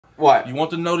What? You want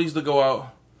the notice to go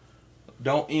out.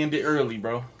 Don't end it early,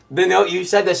 bro. You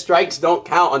said the strikes don't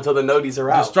count until the notices are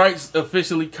out. The strikes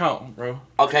officially count, bro.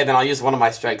 Okay, then I'll use one of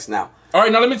my strikes now. All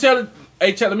right, now let me tell you.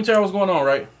 Hey, chat, let me tell you what's going on,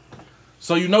 right?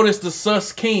 So you notice the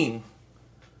sus king.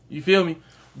 You feel me?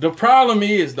 The problem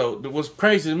is, though, what's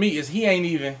crazy to me is he ain't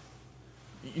even,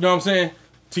 you know what I'm saying?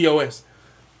 TOS.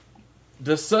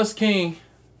 The sus king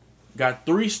got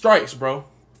 3 strikes, bro.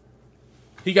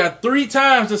 He got 3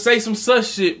 times to say some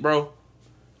sus shit, bro.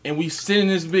 And we sending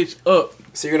this bitch up.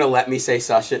 So you're gonna let me say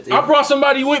sus shit to you? I brought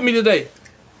somebody with me today.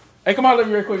 Hey, come on, let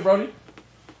me real quick, Brody.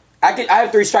 I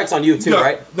have 3 strikes on you too,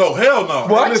 right? No, hell no.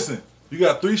 What? Hey, listen, you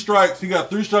got 3 strikes. He got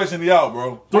 3 strikes in the out,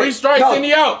 bro. 3 strikes in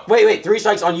the out. Wait, 3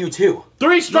 strikes on you too.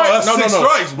 3 strikes. No, that's 6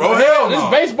 strikes, bro. Hell no. This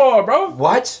baseball, bro.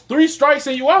 What? 3 strikes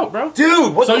and you out, bro.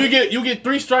 Dude, what? So you get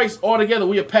 3 strikes all together.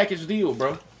 We a package deal,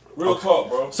 bro. Real talk,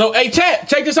 bro. So hey, chat,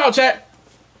 check this out, chat.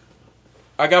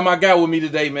 I got my guy with me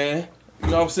today, man. You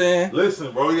know what I'm saying?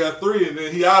 Listen, bro, he got 3 and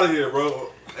then he out of here, bro.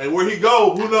 And where he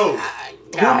go, who knows?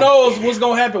 Who knows what's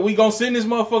gonna happen? We gonna send this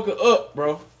motherfucker up,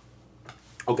 bro.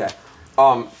 Okay.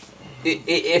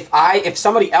 If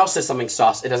somebody else says something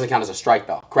sus, it doesn't count as a strike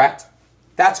though, correct?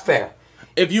 That's fair.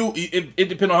 It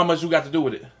depends on how much you got to do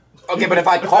with it. Okay, but if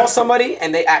I call somebody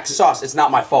and they act sus, it's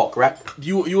not my fault, correct?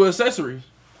 You an accessory.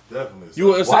 Definitely.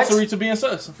 You an accessory to being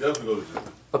sus. Definitely go to jail.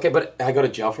 Okay, but I go to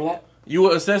jail for that? You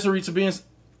an accessory to being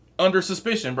under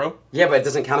suspicion, bro. Yeah, but it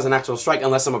doesn't count as an actual strike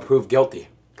unless I'm approved guilty,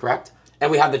 correct? And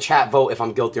we have the chat vote if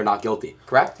I'm guilty or not guilty,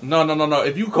 correct? No.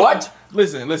 If you call, What?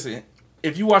 Listen.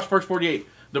 If you watch First 48,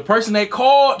 the person that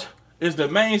called is the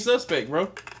main suspect,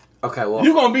 bro. Okay, well.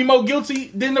 You're gonna be more guilty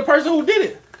than the person who did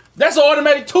it. That's an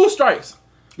automatic 2 strikes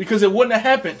because it wouldn't have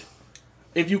happened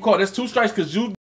if you called. That's 2 strikes because you